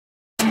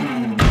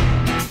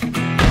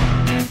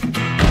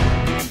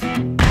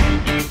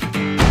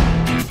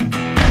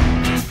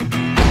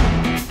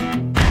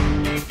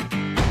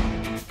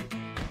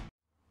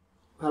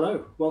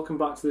welcome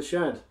back to the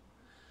shed.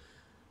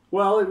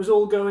 Well, it was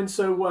all going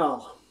so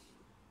well.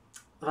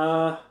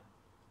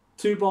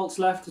 2 bolts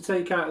left to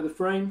take out of the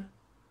frame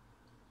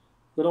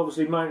that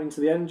obviously mount into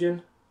the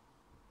engine,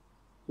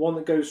 one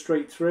that goes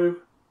straight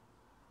through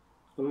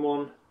and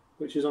one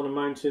which is on a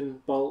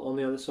mounting bolt on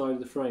the other side of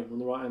the frame, on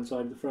the right hand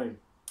side of the frame.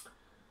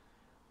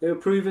 They were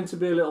proving to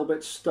be a little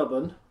bit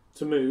stubborn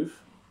to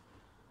move,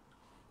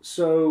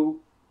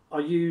 so I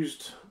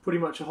used pretty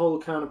much a whole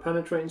can of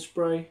penetrating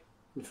spray,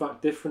 in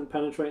fact different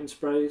penetrating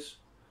sprays,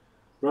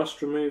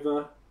 rust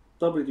remover,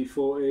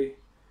 WD-40,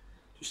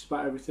 just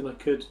about everything I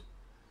could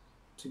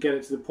to get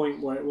it to the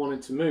point where it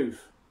wanted to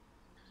move.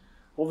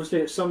 Obviously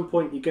at some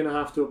point you're going to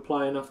have to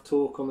apply enough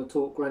torque on the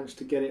torque wrench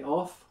to get it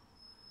off,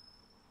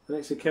 and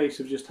it's a case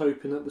of just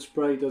hoping that the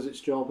spray does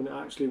its job and it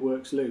actually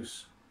works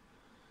loose.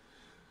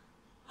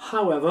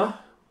 However,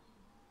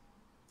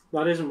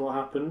 that isn't what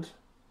happened,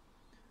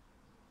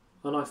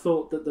 and I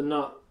thought that the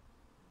nut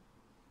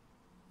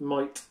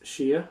might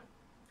shear,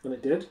 and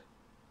it did.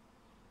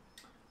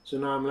 So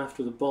now I'm left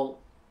with a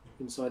bolt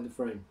inside the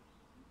frame.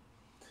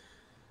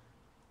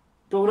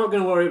 But we're not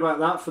going to worry about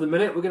that for the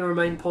minute, we're going to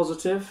remain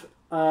positive.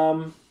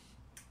 So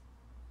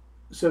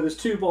there's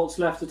 2 bolts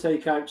left to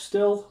take out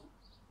still,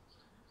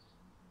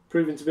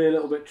 proving to be a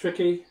little bit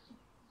tricky.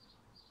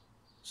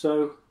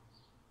 So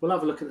we'll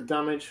have a look at the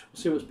damage,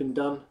 we'll see what's been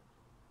done,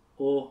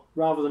 or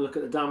rather than look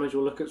at the damage,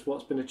 we'll look at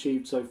what's been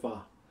achieved so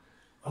far.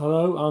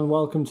 Hello and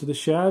welcome to the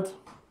shed.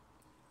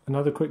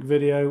 Another quick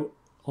video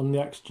on the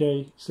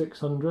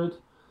XJ600.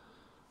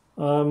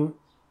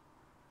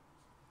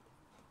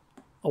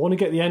 I want to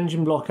get the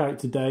engine block out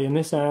today, and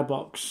this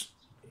airbox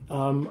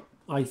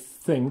I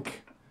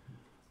think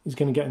is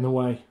going to get in the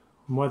way.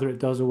 And whether it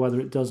does or whether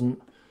it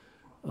doesn't,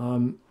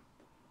 I'm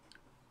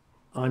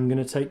going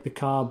to take the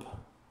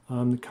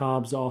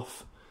carbs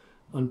off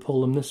and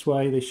pull them this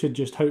way. They should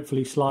just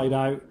hopefully slide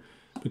out,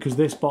 because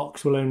this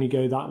box will only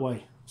go that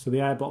way, so the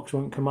airbox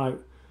won't come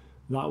out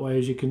that way.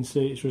 As you can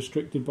see, it's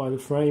restricted by the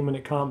frame and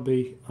it can't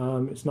be,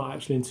 it's not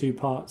actually in 2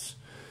 parts.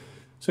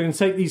 So I'm going to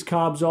take these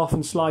carbs off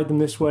and slide them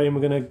this way, and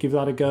we're going to give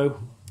that a go,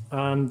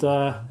 and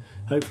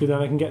hopefully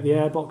then I can get the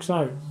airbox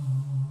out.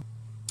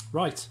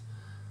 Right,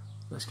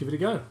 let's give it a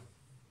go.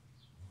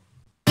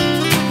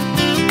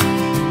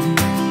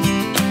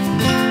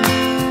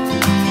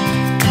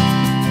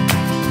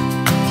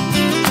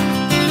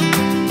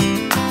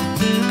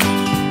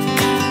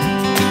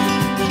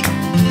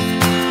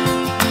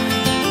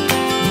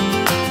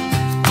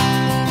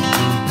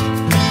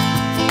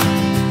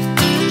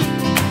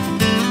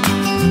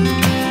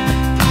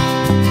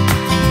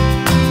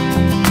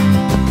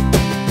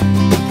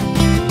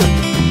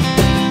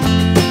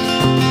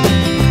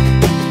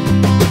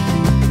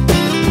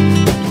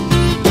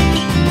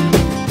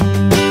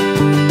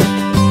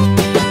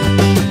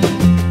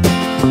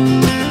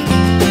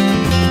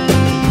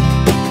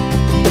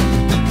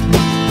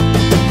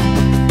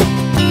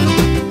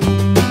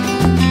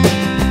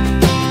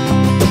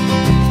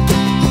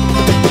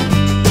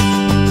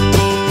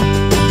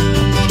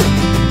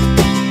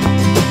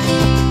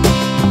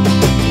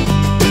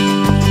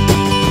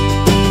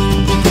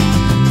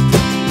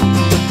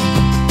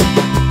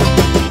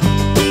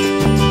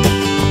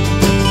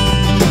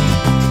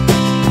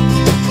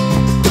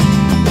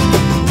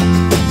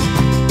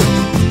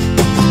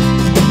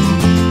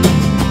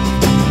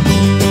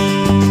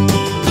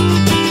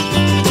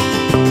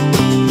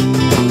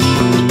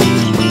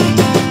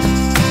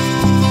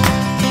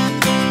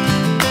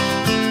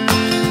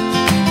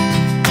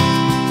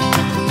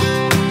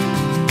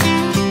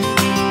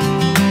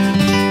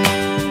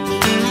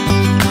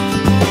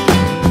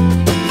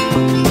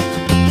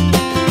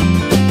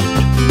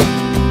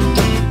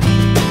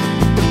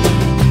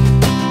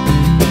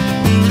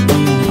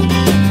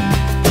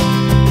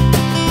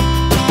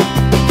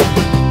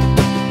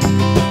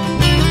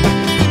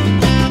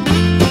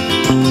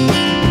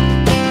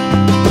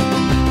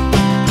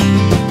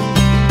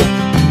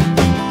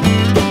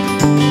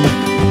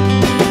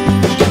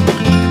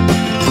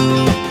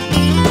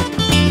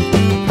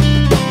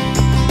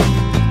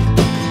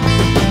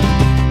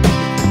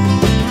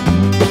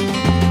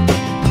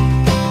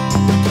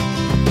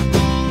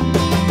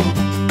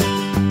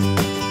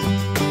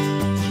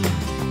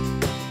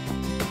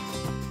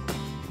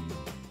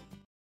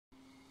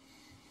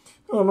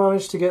 I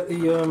managed to get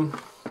the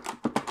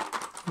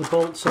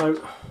bolts out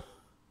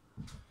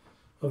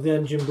of the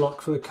engine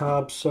block for the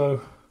carbs,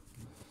 so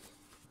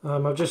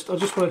I just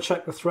want to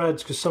check the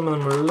threads, because some of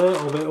them are a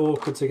little bit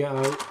awkward to get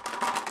out.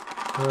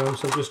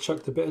 So I've just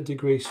chucked a bit of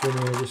degreaser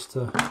in here just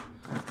to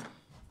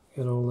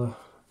get all the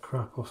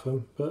crap off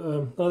them. But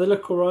no, they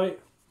look alright.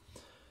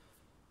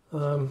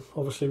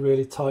 Obviously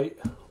really tight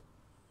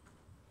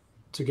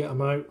to get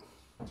them out.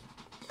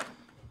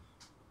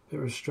 Bit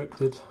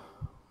restricted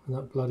in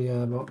that bloody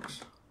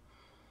airbox.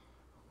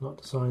 Not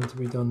designed to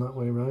be done that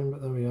way around,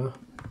 but there we are.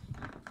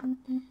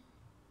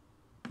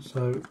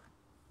 So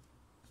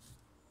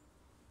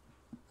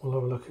we'll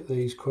have a look at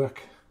these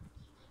quick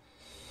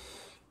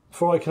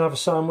before I can have a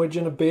sandwich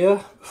and a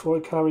beer before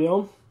I carry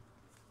on.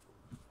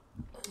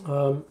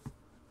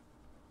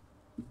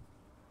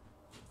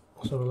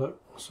 Let's have a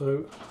look.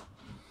 So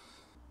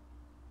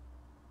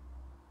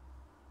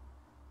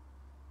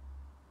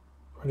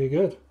pretty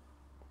good.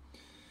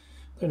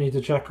 Don't need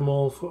to check them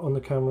all on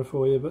the camera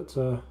for you, but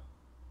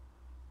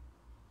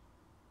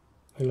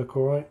they look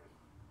alright.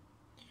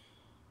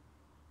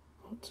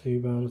 Not too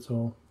bad at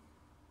all.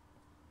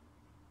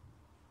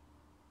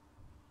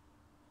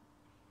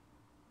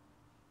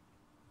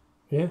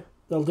 Yeah,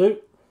 they'll do.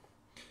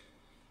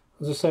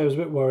 As I say, I was a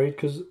bit worried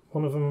because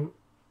one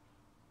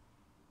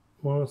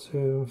or two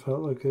of them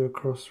felt like they were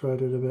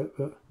cross-threaded a bit,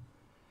 but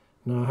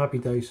no, happy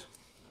days.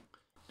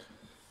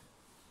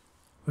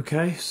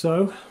 Okay,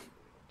 so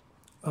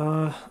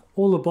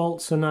all the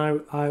bolts are now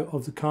out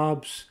of the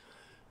carbs.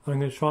 I'm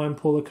going to try and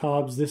pull the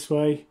carbs this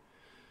way.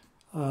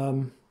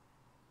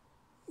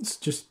 It's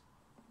just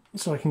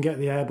so I can get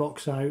the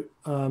airbox out.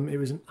 It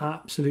was an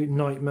absolute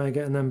nightmare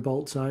getting them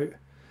bolts out.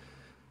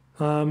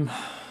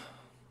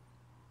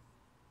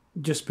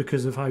 Just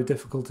because of how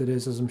difficult it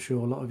is, as I'm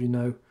sure a lot of you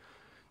know,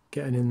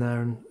 getting in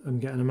there and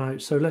getting them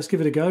out. So let's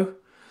give it a go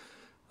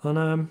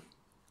and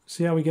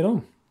see how we get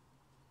on.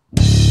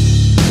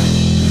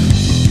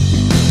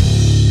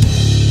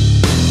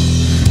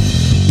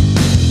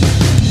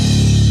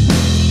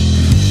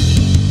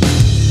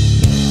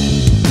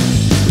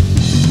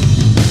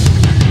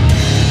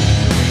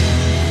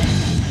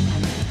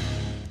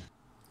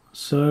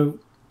 So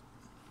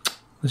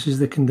this is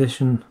the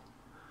condition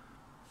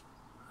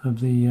of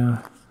the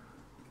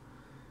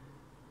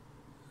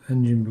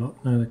engine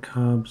block. Now the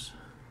carbs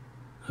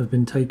have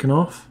been taken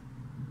off.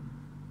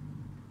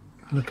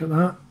 Look at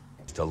that.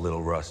 Just a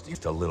little rusty,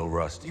 just a little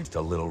rusty, just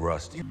a little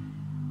rusty.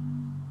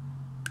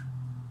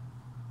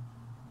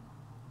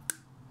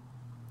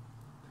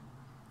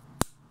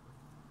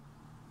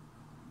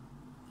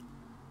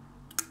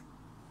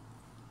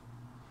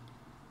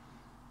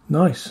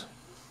 Nice.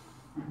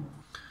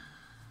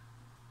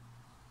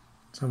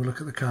 Let's have a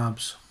look at the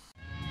carbs.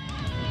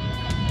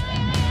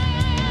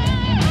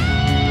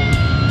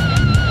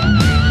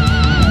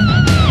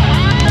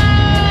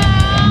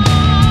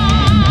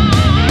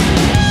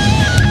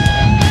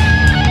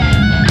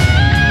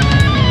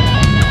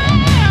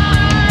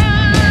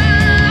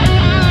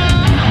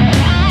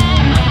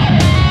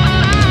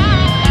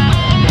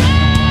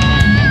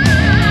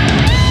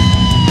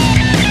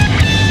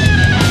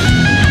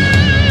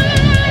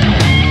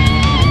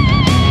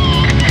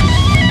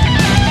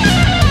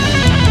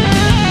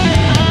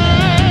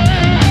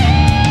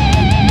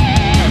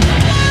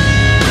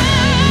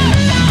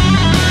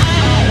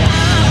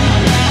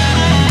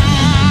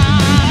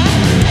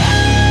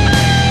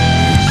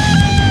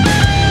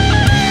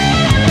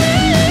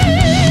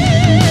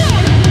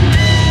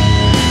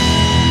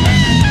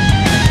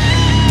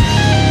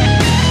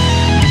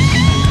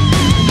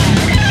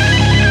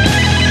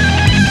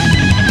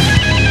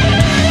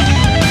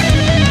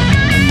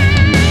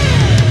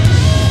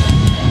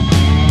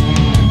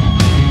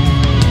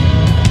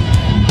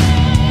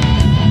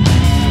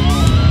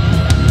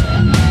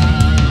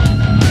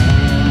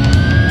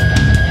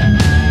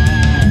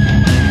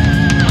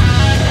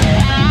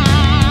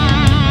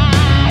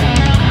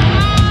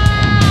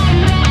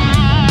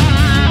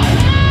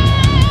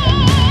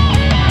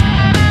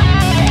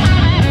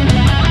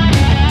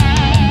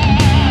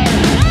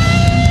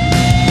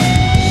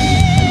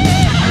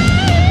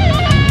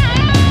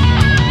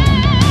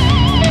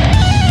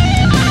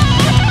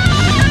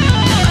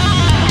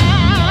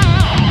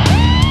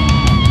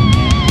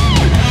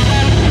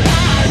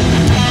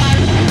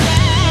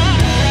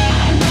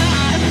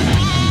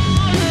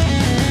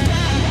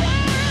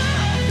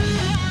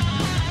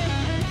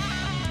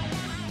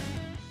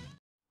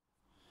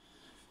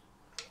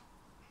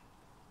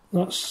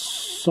 That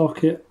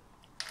socket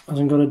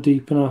hasn't got a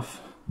deep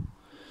enough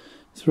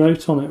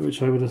throat on it,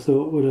 which I would have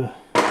thought would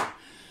have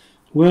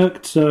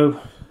worked, so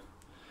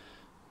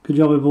good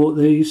job I bought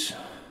these,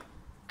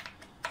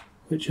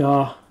 which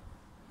are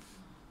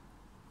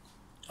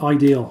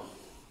ideal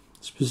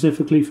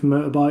specifically for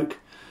motorbike.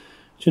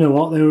 Do you know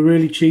what, they were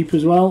really cheap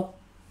as well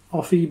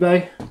off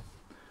eBay.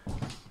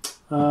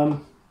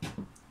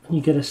 You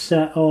get a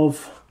set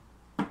of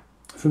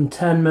from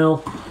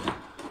 10mm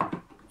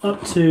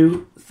up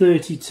to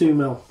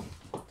 32mm.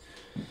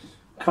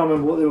 Can't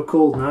remember what they were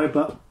called now,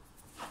 but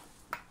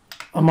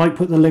I might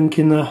put the link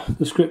in the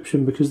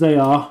description because they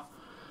are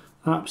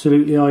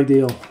absolutely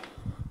ideal.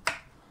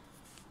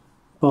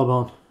 Bob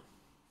on.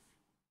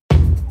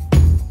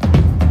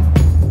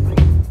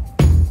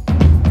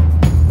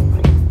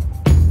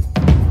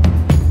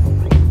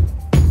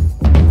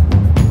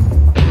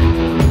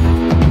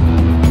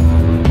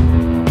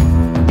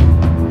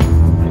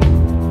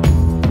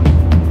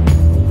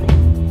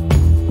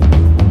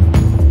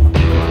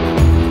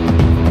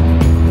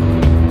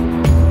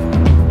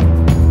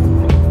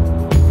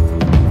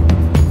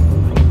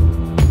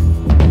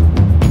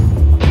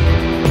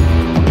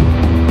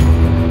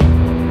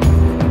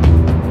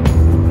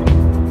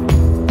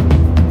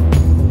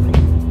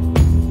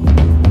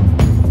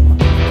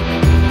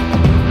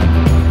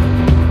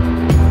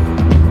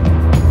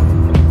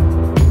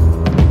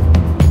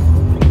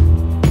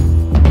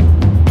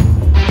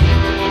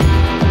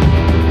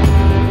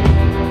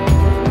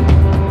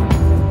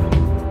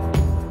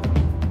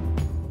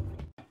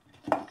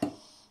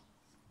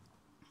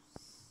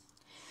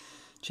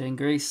 chain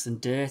grease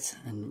and dirt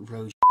and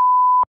road.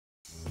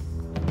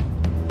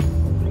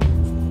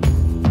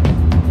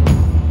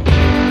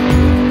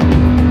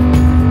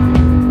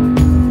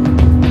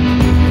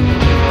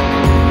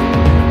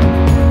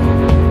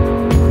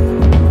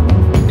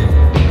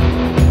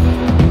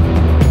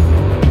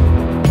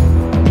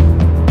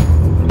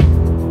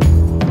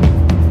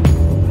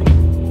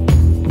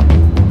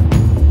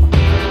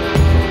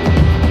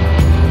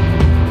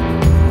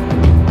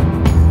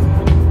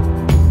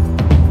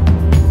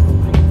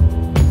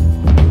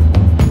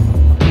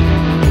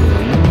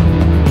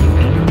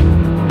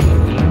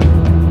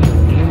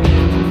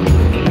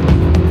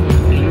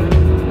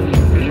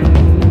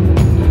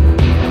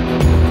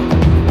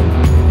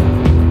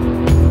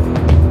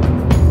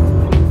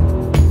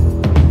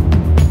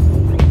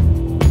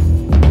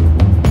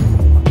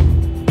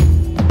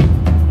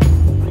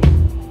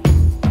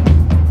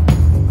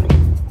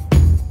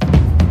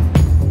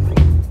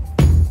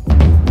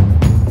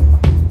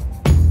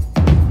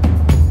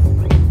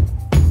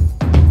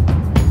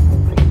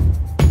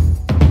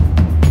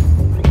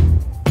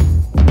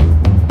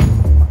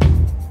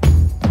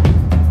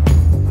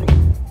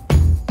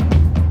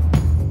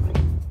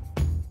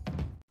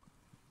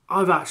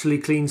 I've actually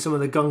cleaned some of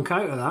the gunk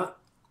out of that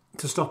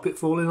to stop it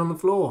falling on the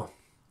floor.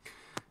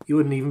 You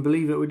wouldn't even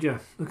believe it, would you?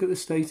 Look at the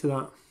state of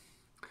that.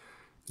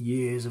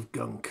 Years of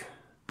gunk.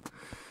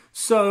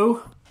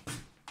 So,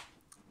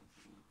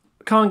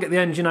 can't get the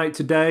engine out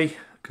today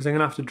because I'm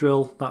going to have to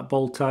drill that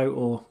bolt out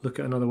or look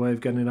at another way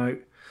of getting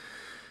it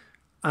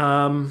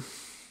out.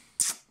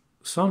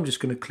 So I'm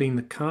just going to clean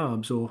the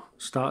carbs, or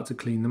start to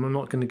clean them. I'm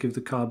not going to give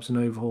the carbs an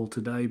overhaul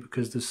today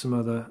because there's some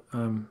other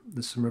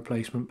there's some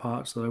replacement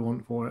parts that I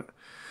want for it.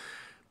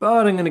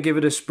 But I'm going to give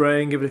it a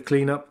spray and give it a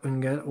clean up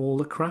and get all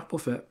the crap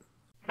off it.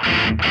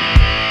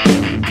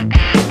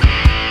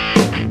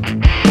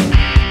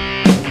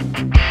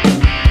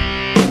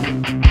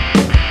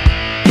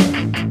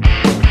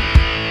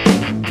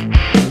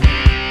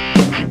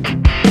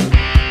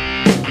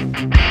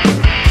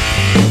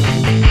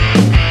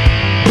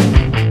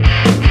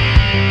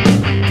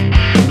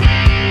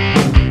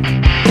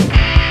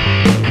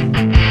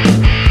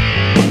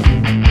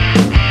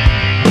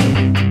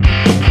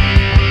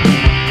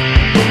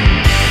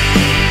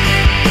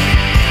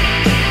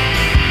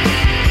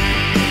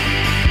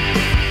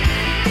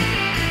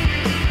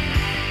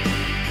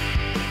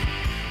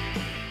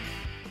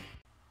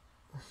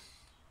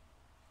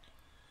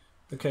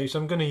 Okay, so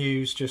I'm going to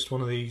use just one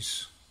of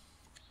these.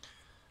 I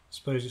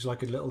suppose it's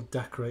like a little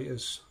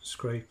decorator's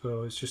scraper,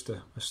 or it's just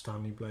a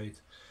Stanley blade.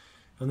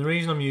 And the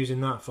reason I'm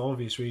using that, for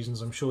obvious reasons,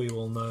 I'm sure you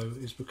all know,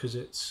 is because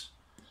it's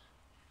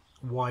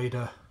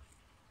wider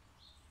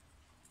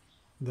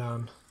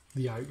than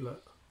the outlet.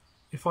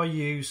 If I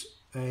use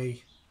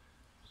a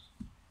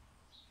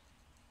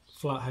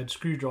flathead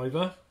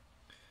screwdriver,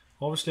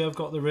 obviously I've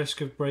got the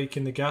risk of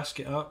breaking the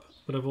gasket up,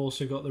 but I've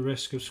also got the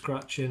risk of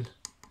scratching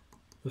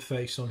the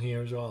face on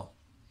here as well.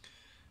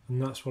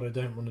 And that's what I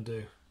don't want to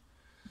do.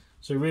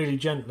 So really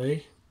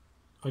gently,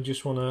 I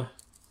just want to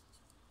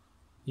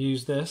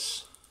use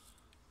this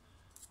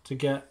to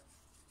get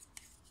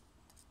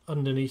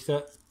underneath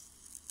it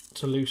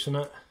to loosen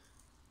it.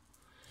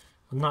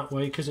 And that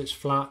way, because it's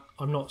flat,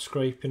 I'm not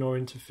scraping or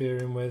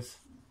interfering with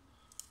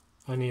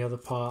any other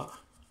part.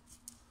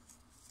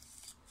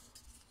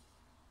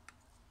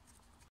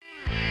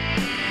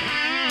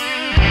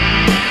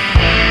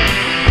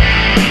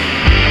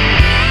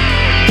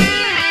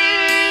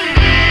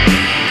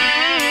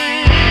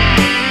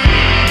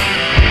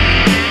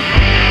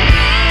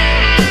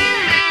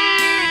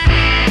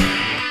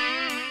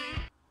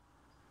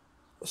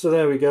 So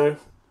there we go.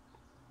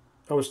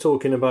 I was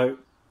talking about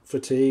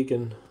fatigue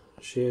and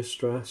shear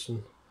stress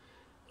and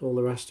all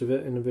the rest of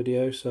it in the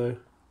video, so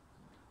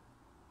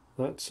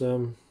that's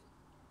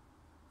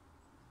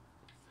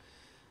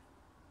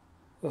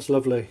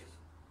lovely.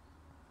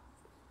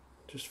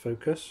 Just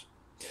focus.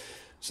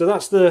 So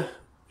that's the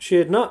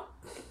sheared nut.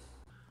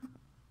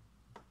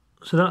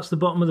 So that's the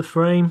bottom of the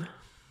frame.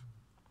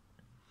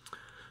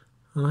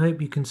 And I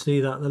hope you can see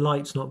that. The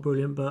light's not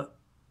brilliant, but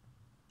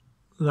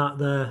that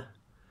there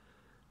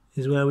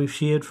is where we've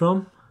sheared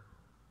from.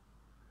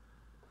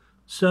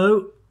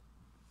 So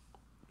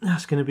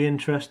that's going to be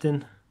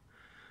interesting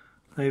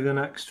over the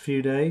next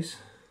few days.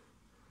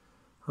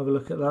 Have a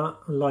look at that.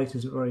 The light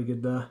isn't very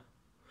good there,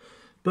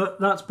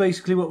 but that's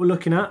basically what we're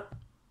looking at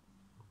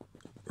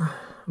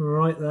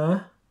right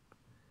there,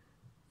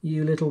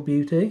 you little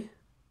beauty.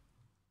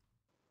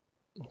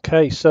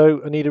 Okay,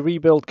 so I need a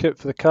rebuild kit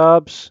for the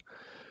carbs.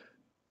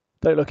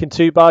 Don't look in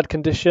too bad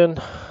condition.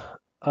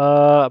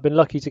 I've been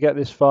lucky to get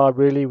this far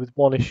really with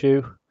one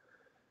issue,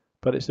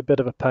 but it's a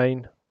bit of a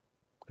pain,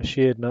 a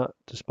sheared nut,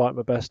 despite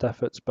my best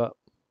efforts. But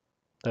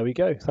there we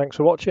go. Thanks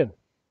for watching.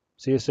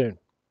 See you soon.